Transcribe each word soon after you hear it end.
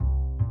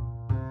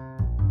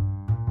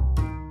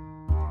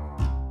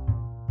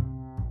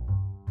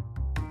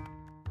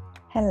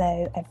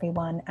Hello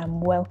everyone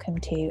and welcome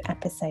to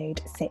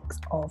episode 6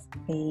 of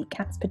the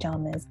Cat's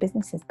Pyjamas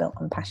Businesses Built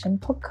on Passion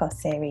podcast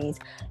series.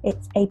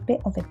 It's a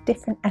bit of a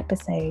different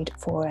episode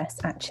for us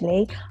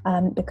actually,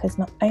 because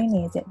not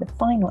only is it the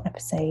final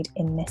episode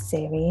in this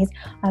series,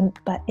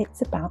 but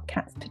it's about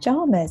cat's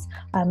pyjamas,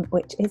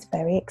 which is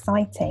very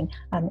exciting.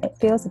 It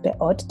feels a bit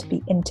odd to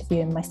be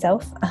interviewing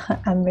myself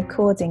and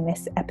recording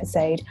this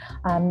episode,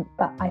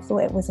 but I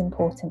thought it was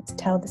important to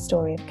tell the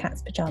story of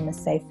Cat's Pyjamas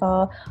so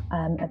far,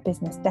 a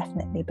business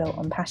definitely built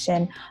on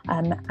passion,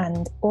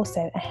 and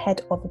also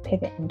ahead of a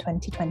pivot in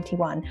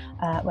 2021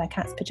 where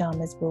Cat's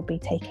Pyjamas will be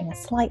taking a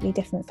slightly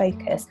different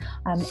focus.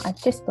 I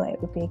just thought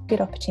it would be a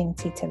good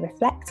opportunity to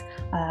reflect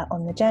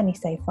on the journey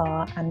so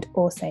far and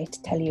also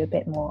to tell you a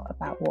bit more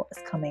about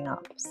what's coming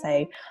up.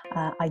 So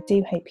I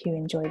do hope you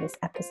enjoy this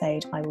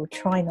episode. I will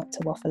try not to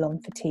waffle on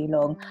for too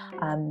long,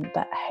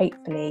 but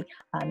hopefully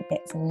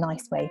it's a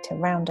nice way to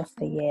round off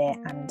the year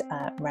and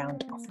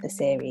round off the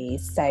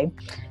series. So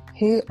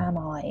who am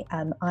I?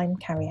 I'm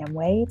Carrie-Anne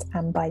Wade,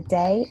 and by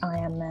day I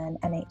am an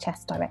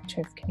NHS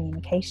Director of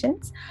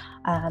Communications,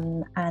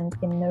 and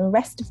in the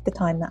rest of the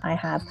time that I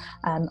have,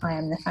 I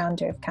am the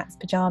founder of Cat's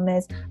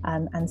Pyjamas,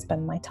 and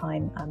spend my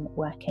time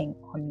working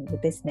on the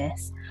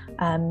business.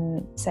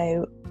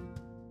 So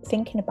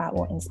thinking about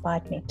what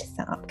inspired me to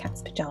set up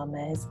Cat's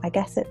Pyjamas, I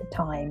guess at the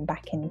time,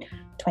 back in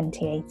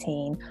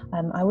 2018,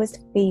 I was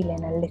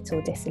feeling a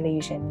little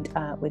disillusioned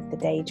with the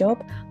day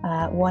job,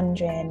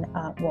 wondering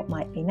what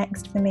might be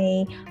next for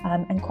me,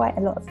 and quite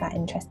a lot of that,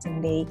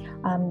 interestingly,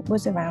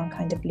 was around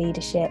kind of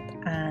leadership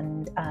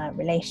and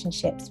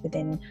relationships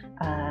within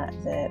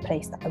the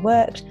place that I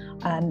worked,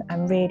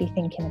 and really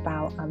thinking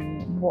about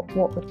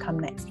what would come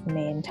next for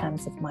me in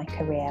terms of my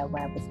career,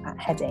 where was that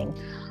heading.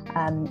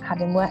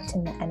 Having worked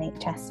in the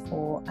NHS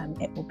for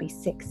it will be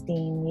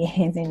 16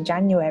 years in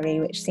January,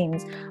 which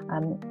seems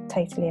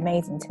totally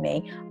amazing to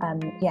me.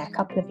 A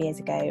couple of years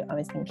ago I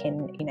was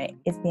thinking,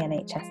 is the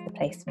NHS the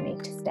place for me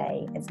to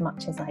stay? As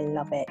much as I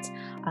love it,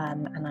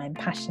 and I'm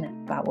passionate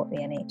about what the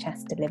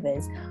NHS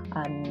delivers,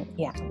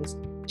 I was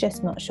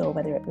just not sure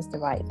whether it was the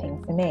right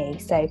thing for me.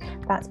 So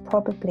that's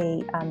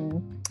probably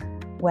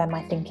where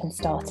my thinking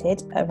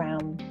started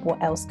around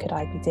what else could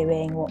I be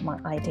doing, what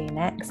might I do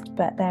next.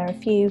 But there are a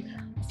few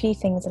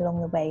things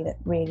along the way that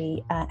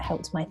really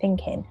helped my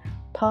thinking.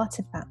 Part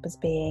of that was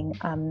being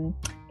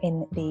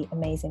in the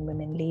Amazing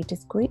Women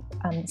Leaders group,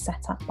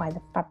 set up by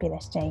the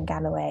fabulous Jane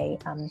Galloway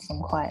from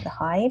Quiet the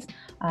Hive,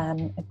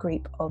 a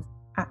group of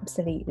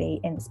absolutely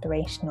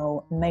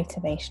inspirational,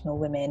 motivational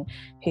women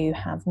who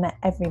have met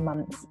every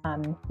month,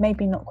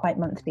 maybe not quite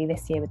monthly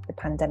this year with the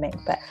pandemic,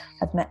 but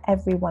have met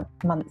every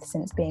month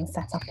since being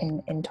set up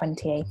in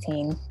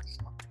 2018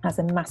 as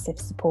a massive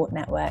support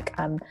network.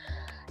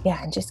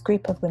 And just a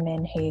group of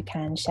women who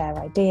can share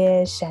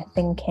ideas, share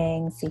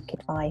thinking, seek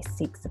advice,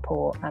 seek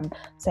support.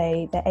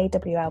 So the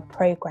AWL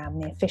programme,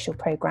 the official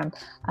programme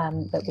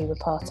that we were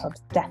part of,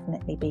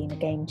 definitely been a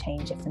game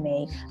changer for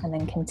me. And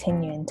then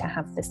continuing to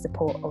have the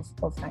support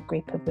of that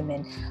group of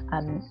women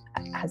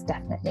has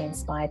definitely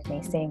inspired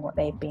me, seeing what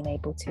they've been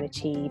able to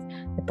achieve,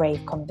 the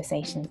brave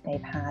conversations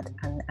they've had,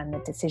 and the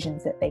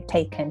decisions that they've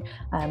taken,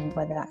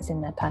 whether that's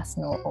in their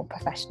personal or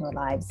professional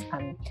lives,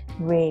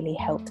 really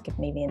helped give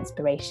me the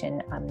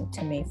inspiration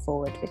to move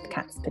forward with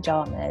Cat's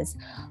Pyjamas.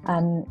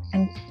 And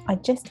I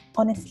just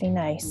honestly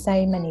know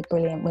so many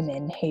brilliant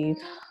women who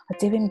are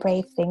doing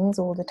brave things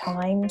all the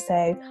time.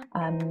 So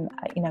I'm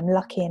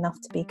lucky enough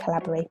to be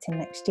collaborating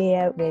next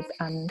year with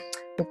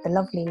the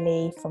lovely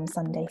Lee from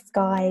Sunday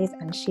Skies,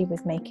 and she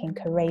was making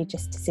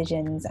courageous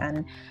decisions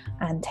and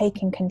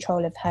taking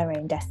control of her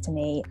own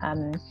destiny,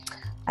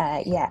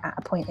 at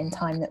a point in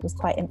time that was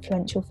quite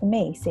influential for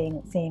me,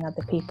 seeing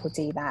other people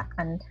do that.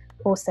 And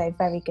also a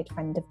very good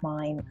friend of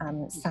mine,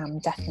 Sam,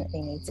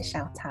 definitely needs a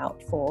shout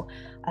out for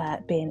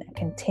being a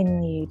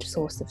continued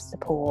source of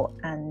support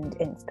and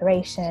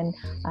inspiration,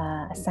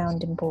 a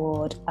sounding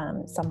board,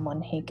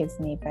 someone who gives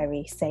me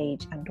very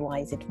sage and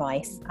wise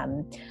advice,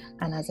 and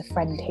as a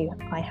friend who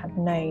I have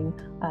known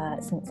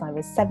since I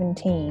was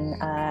 17,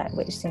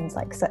 which seems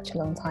like such a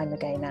long time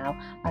ago now.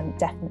 I'm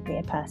definitely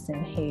a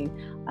person who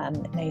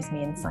knows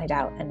me inside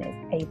out and is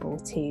able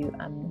to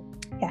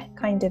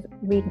kind of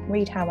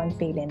read how I'm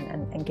feeling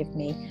and give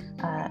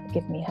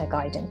me her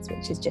guidance,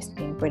 which has just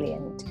been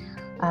brilliant.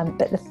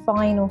 But the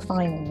final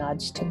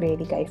nudge to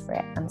really go for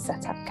it and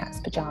set up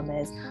Cat's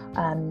Pyjamas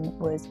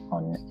was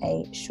on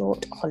a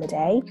short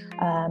holiday.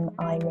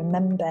 I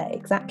remember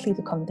exactly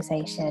the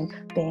conversation,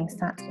 being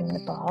sat in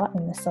the bar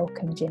in the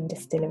Salcombe Gin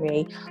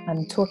Distillery,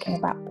 talking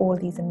about all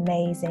these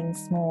amazing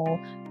small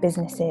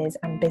businesses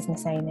and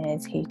business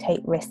owners who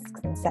take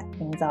risks and set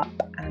things up,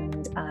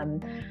 and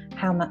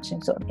how much I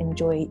sort of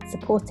enjoy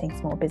supporting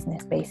small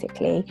business,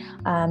 basically.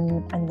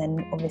 And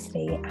then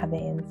obviously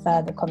having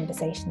further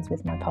conversations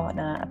with my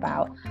partner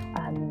about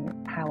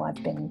how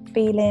I've been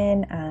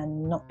feeling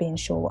and not being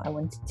sure what I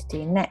wanted to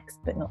do next,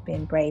 but not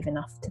being brave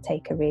enough to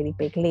take a really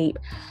big leap.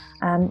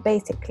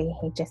 Basically,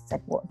 he just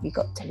said, what have you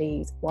got to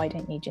lose? Why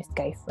don't you just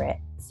go for it?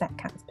 Set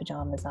Cat's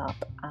Pajamas up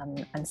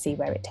and see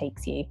where it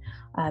takes you.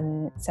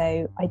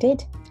 So I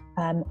did.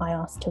 I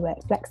asked to work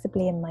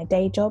flexibly in my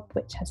day job,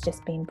 which has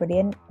just been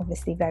brilliant.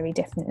 Obviously very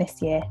different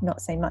this year,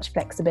 not so much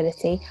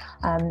flexibility,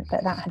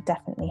 but that had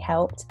definitely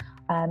helped.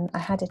 I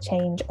had a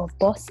change of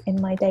boss in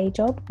my day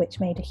job, which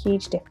made a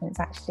huge difference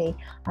actually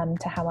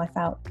to how I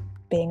felt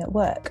being at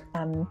work.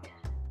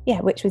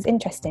 Which was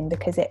interesting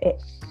because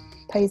it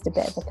posed a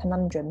bit of a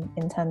conundrum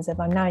in terms of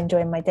I'm now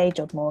enjoying my day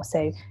job more,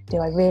 so do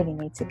I really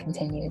need to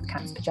continue with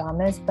Cat's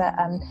Pajamas? But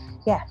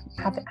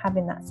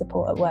having that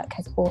support at work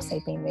has also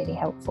been really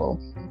helpful.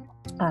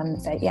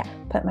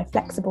 Put my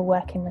flexible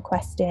working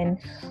request in,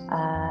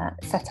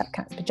 set up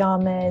Cat's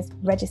Pajamas,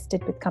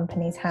 registered with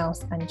Companies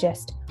House, and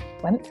just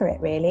went for it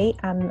really.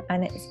 And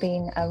it's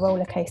been a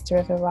roller coaster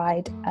of a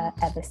ride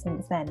ever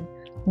since then,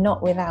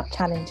 not without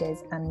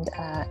challenges. And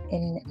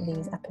in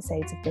these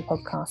episodes of the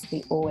podcast,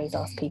 we always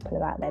ask people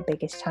about their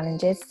biggest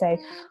challenges. So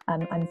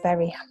I'm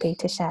very happy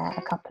to share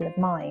a couple of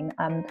mine.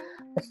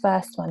 The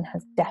first one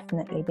has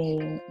definitely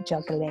been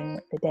juggling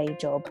the day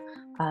job,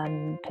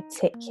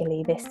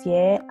 particularly this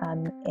year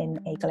in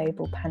a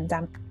global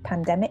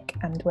pandemic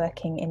and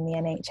working in the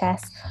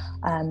NHS.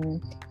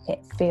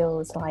 It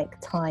feels like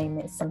time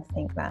is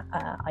something that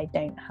I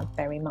don't have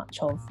very much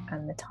of,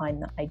 and the time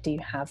that I do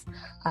have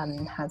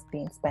has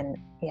been spent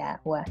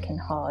working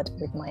hard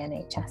with my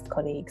NHS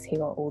colleagues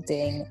who are all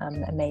doing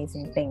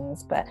amazing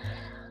things. But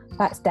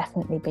that's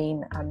definitely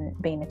been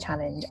a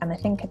challenge, and I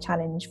think a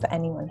challenge for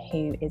anyone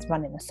who is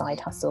running a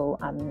side hustle,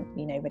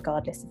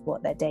 regardless of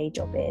what their day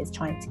job is,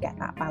 trying to get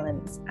that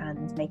balance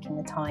and making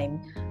the time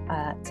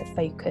to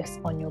focus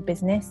on your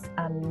business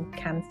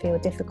can feel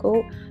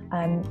difficult,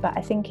 but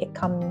I think it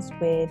comes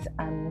with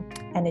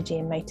energy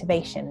and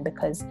motivation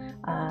because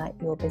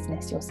your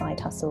business, your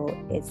side hustle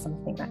is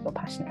something that you're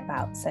passionate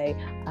about, so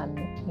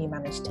you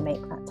manage to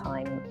make that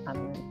time,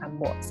 and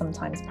what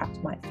sometimes perhaps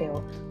might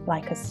feel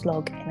like a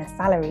slog in a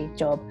salary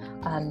job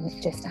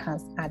just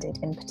has added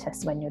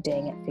impetus when you're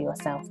doing it for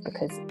yourself,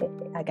 because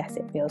I guess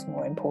it feels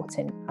more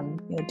important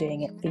you're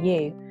doing it for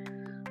you.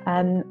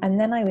 And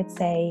then I would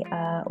say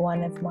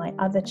one of my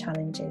other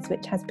challenges,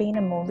 which has been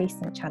a more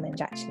recent challenge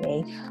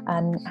actually,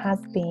 has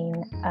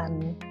been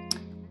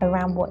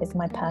around what is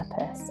my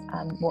purpose,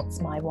 what's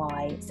my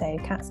why. So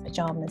Cat's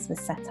Pajamas was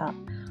set up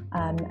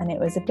and it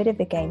was a bit of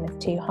a game of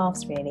two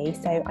halves really.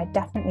 So I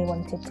definitely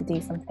wanted to do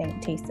something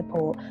to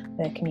support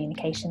the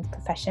communications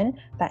profession.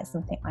 That is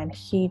something I'm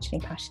hugely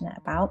passionate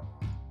about.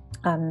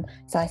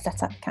 So I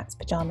set up Cat's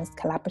Pajamas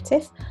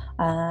Collaborative,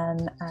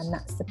 and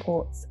that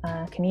supports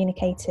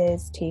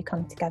communicators to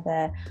come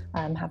together,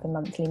 have a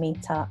monthly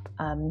meetup,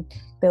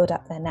 build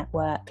up their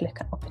network,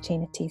 look at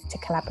opportunities to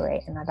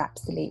collaborate, and I've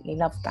absolutely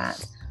loved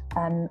that.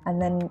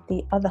 And then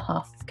the other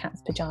half of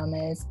Cat's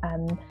Pajamas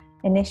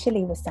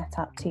initially was set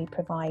up to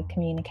provide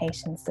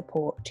communication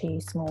support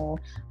to small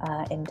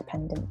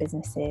independent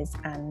businesses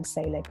and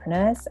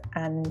solopreneurs,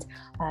 and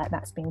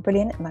that's been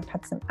brilliant, and I've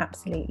had some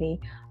absolutely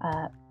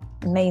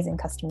amazing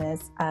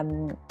customers,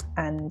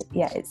 and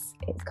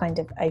it's kind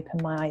of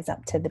opened my eyes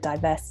up to the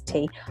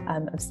diversity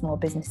of small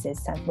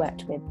businesses. So I've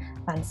worked with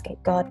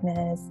landscape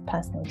gardeners,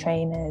 personal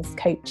trainers,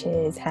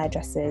 coaches,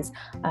 hairdressers,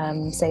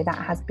 so that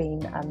has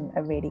been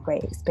a really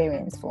great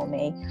experience for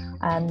me.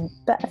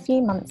 But a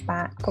few months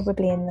back,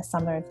 probably in the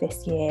summer of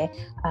this year,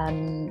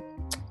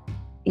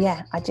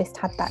 I just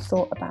had that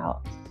thought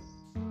about,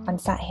 I'm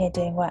sat here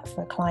doing work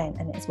for a client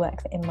and it's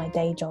work that in my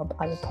day job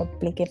I would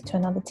probably give to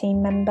another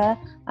team member,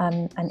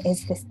 and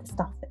is this the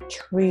stuff that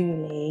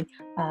truly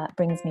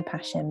brings me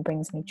passion,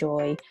 brings me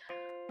joy,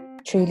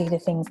 truly the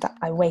things that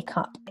I wake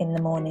up in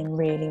the morning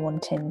really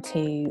wanting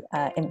to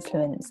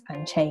influence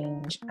and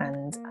change,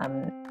 and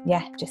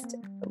just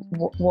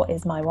what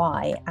is my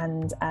why?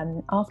 And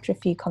after a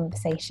few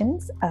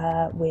conversations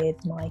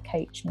with my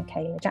coach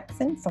Michaela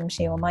Jackson from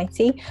She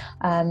Almighty,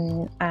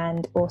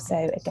 and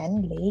also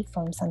again Lee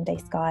from Sunday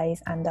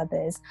Skies and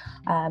others,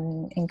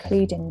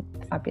 including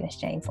the fabulous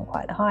Jane from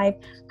Quiet the Hive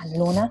and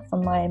Lorna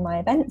from my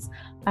events,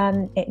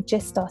 it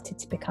just started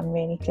to become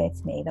really clear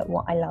to me that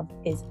what I love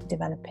is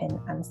developing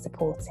and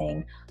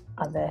supporting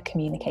other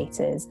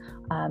communicators,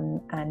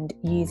 and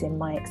using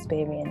my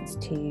experience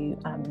to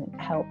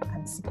help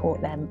and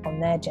support them on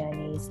their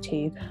journeys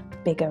to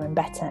bigger and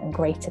better and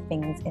greater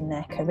things in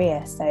their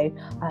career. So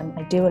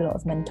I do a lot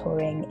of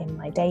mentoring in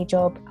my day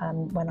job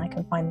when I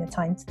can find the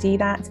time to do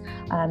that,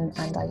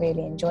 and I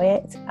really enjoy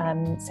it.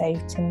 So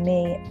to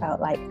me it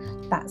felt like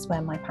that's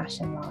where my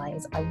passion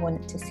lies. I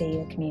want to see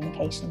the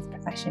communications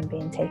profession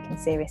being taken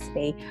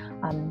seriously,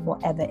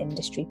 whatever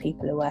industry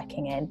people are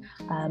working in.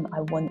 I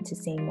want to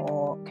see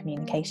more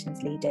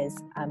communications leaders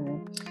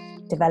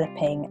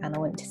developing, and I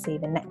want to see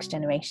the next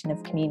generation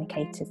of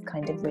communicators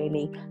kind of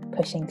really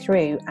pushing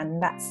through,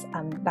 and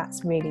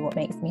that's really what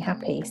makes me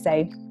happy.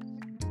 So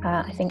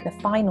I think the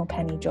final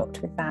penny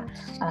dropped with that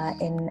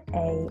in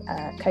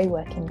a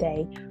co-working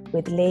day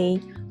with Lee,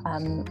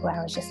 where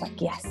I was just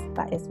like, yes,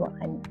 that is what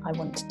I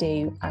want to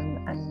do.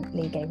 And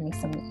Lee gave me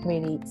some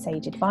really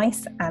sage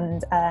advice,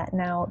 and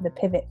now the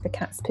pivot for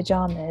Cat's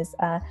Pyjamas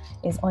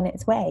is on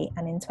its way.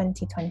 And in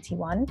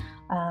 2021,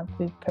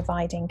 we're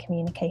providing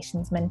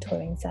communications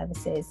mentoring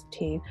services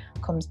to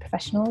comms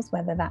professionals,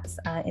 whether that's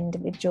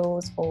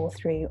individuals or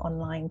through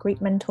online group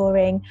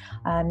mentoring,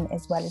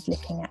 as well as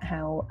looking at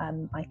how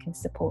I can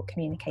support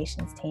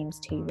communications teams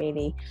to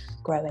really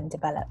grow and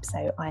develop.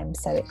 So I am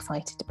so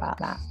excited about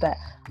that. But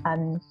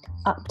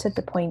up to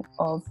the point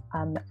of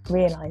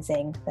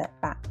realising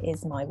that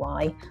is my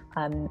why,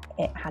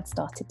 it had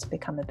started to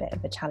become a bit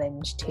of a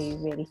challenge to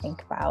really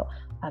think about,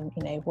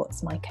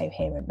 what's my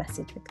coherent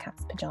message with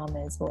Cat's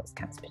Pyjamas, what's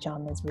Cat's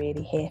Pyjamas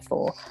really here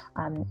for,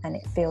 and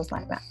it feels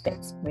like that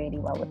fits really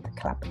well with the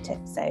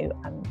collaborative. So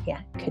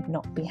could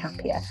not be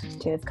happier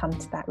to have come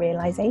to that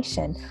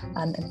realisation,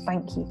 and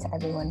thank you to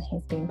everyone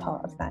who's been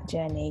part of that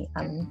journey,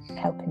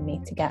 helping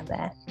me to get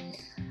there.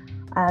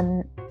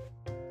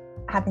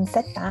 Having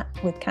said that,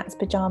 with Cat's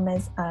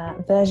Pyjamas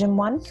version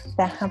 1,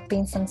 there have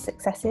been some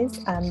successes,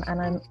 and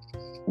I'm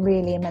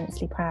really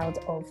immensely proud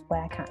of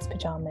where Cat's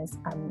Pyjamas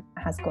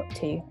has got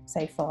to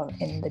so far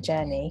in the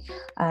journey.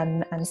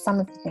 And some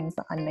of the things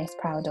that I'm most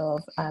proud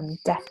of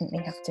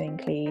definitely have to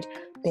include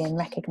being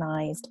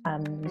recognised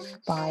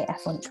by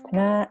F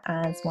Entrepreneur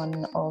as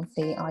one of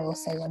the I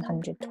Also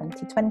 100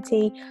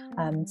 2020,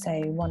 so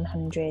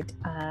 100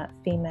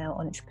 female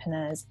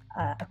entrepreneurs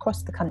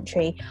across the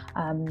country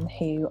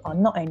who are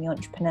not only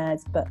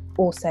entrepreneurs but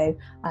also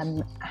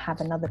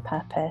have another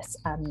purpose,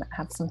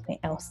 have something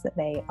else that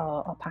they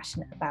are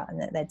passionate about and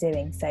that they're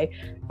doing. So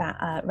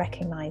that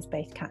recognised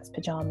both Cat's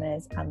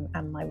Pyjamas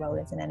and my role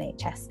as an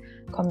NHS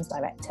comms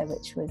director,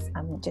 which was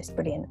just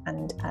brilliant,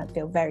 and I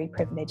feel very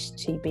privileged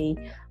to be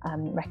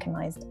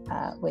recognised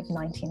with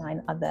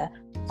 99 other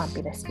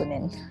fabulous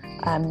women.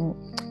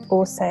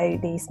 Also,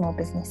 the Small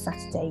Business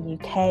Saturday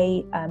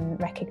UK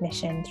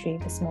recognition through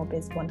the Small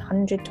Biz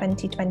 100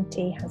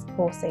 2020 has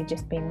also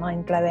just been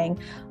mind-blowing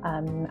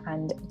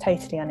and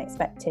totally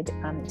unexpected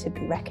to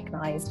be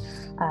recognised.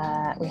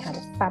 We had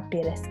a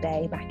fabulous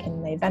day back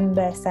in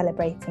November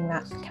celebrating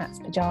that for Cat's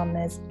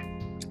Pyjamas.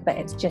 But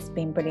it's just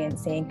been brilliant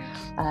seeing,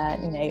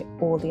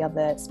 all the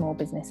other small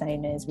business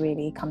owners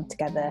really come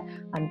together,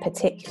 and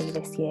particularly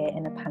this year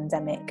in a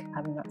pandemic,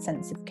 that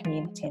sense of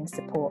community and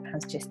support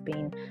has just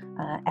been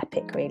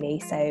epic, really.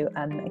 So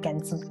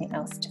again, something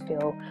else to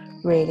feel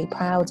really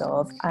proud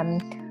of.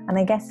 And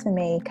I guess for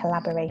me,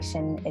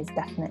 collaboration is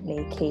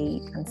definitely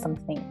key and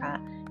something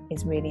that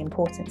is really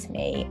important to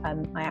me.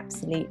 I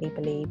absolutely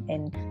believe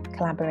in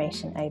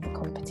collaboration over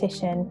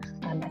competition.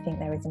 I think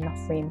there is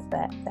enough room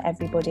for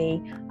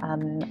everybody,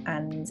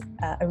 and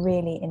I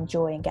really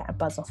enjoy and get a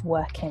buzz off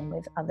working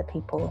with other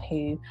people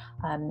who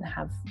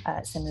have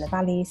similar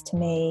values to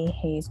me,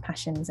 whose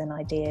passions and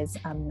ideas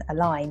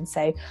align.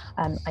 So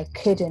I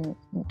couldn't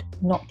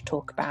not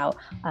talk about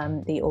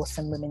the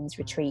awesome women's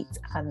retreat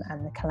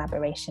and the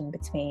collaboration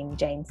between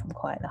Jane from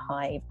Quiet the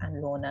Hive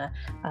and Lorna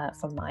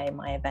from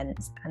my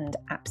events, and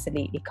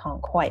absolutely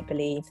can't quite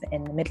believe that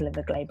in the middle of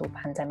a global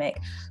pandemic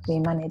we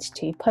managed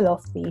to pull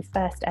off the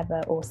first ever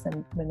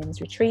awesome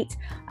women's retreat,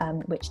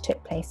 which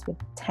took place with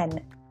 10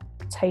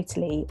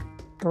 totally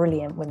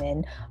brilliant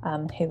women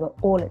who were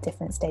all at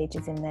different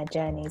stages in their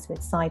journeys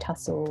with side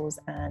hustles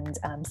and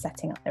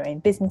setting up their own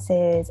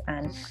businesses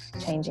and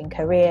changing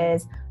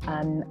careers,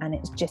 and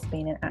it's just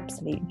been an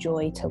absolute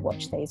joy to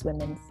watch those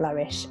women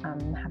flourish,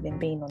 having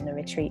been on the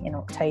retreat in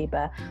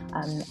October,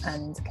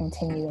 and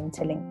continuing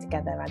to link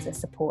together as a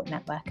support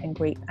network and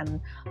group. And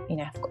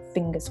I've got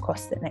fingers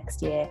crossed that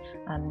next year,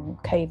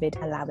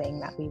 COVID allowing,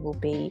 that we will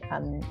be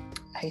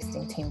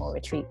hosting 2 more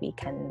retreat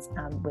weekends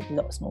with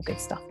lots more good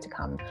stuff to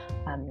come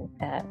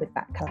with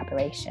that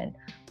collaboration.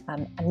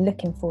 And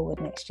looking forward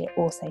next year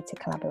also to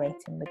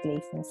collaborating with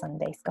Lee from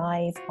Sunday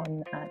Skies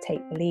on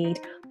Take the Lead.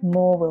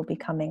 More will be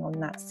coming on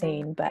that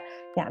soon, but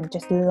I'm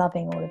just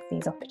loving all of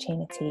these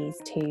opportunities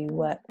to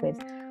work with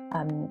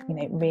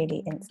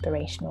really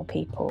inspirational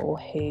people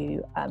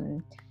who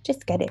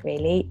just get it,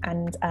 really,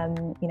 and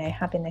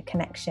having a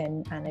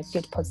connection and a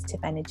good positive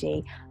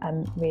energy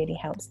really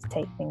helps to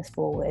take things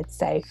forward.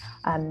 So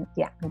I'm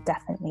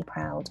definitely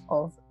proud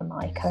of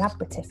my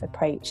collaborative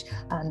approach,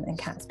 and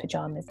Cat's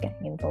Pyjamas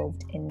getting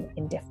involved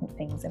in different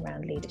things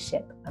around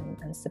leadership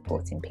and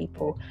supporting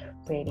people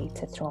really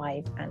to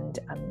thrive and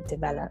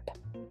develop.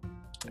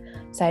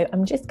 So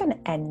I'm just going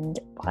to end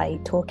by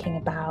talking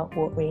about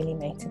what really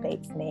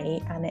motivates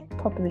me, and it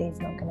probably is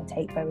not going to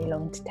take very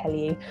long to tell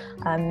you,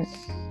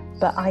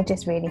 but I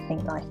just really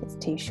think life is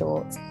too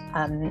short.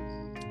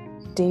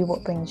 Do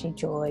what brings you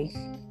joy,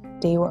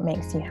 do what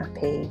makes you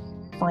happy,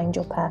 find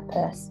your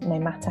purpose, no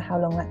matter how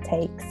long that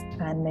takes,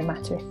 and no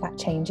matter if that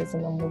changes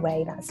along the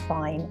way, that's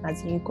fine.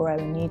 As you grow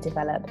and you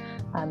develop,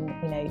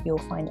 you'll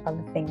find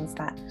other things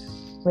that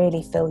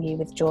really fill you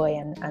with joy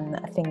and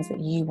things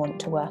that you want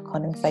to work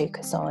on and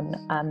focus on.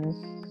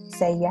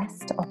 Say yes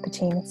to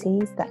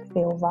opportunities that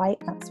feel right.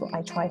 That's what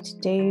I try to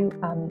do.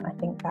 I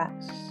think that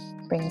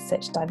brings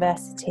such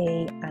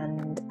diversity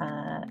and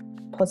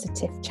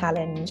positive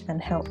challenge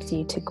and helps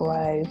you to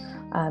grow.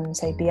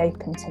 So be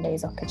open to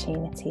those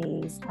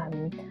opportunities,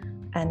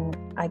 and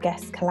I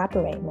guess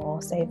collaborate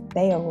more. So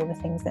they are all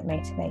the things that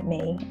motivate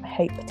me. I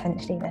hope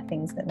potentially they're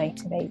things that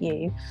motivate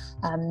you,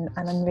 and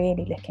I'm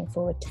really looking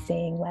forward to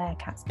seeing where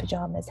Cat's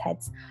Pyjamas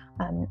heads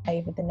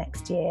over the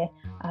next year,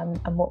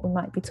 and what we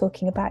might be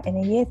talking about in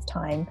a year's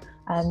time.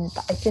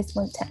 But I just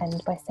want to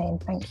end by saying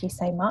thank you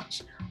so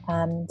much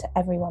to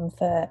everyone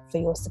for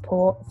your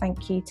support.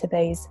 Thank you to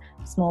those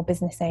small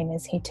business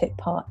owners who took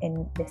part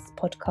in this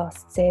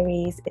podcast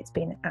series. It's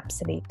been an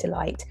absolute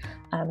delight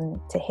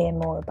to hear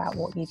more about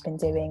what you've been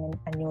doing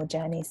and your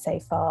journey so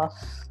far.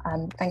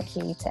 Thank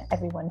you to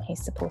everyone who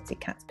supported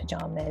Cat's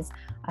Pyjamas,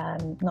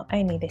 not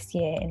only this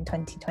year in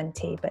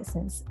 2020, but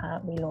since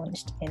we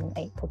launched in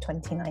April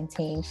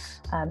 2019.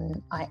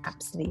 I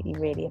absolutely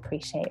really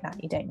appreciate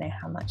that. You don't know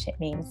how much it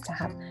means to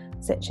have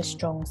such a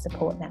strong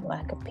support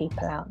network of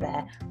people out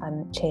there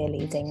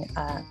cheerleading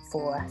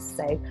for us.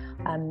 So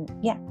I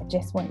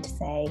just want to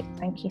say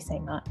thank you so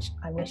much.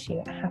 I wish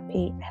you a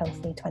happy,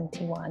 healthy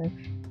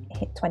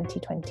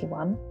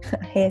 2021.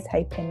 Here's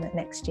hoping that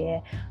next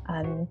year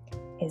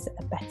is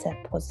a better,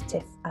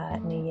 positive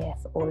new year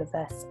for all of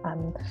us,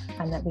 and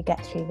that we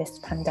get through this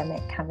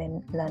pandemic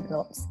having learnt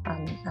lots,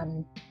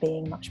 and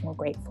being much more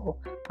grateful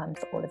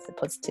for all of the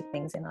positive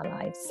things in our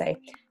lives. So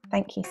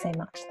thank you so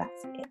much.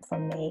 That's it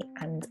from me,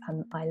 and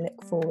I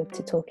look forward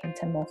to talking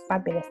to more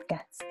fabulous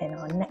guests in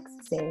our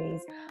next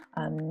series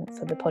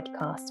for the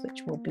podcast,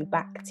 which will be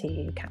back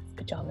to Cat's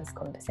Pyjamas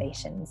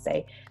Conversations.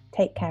 So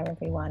take care,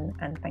 everyone,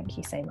 and thank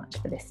you so much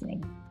for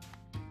listening.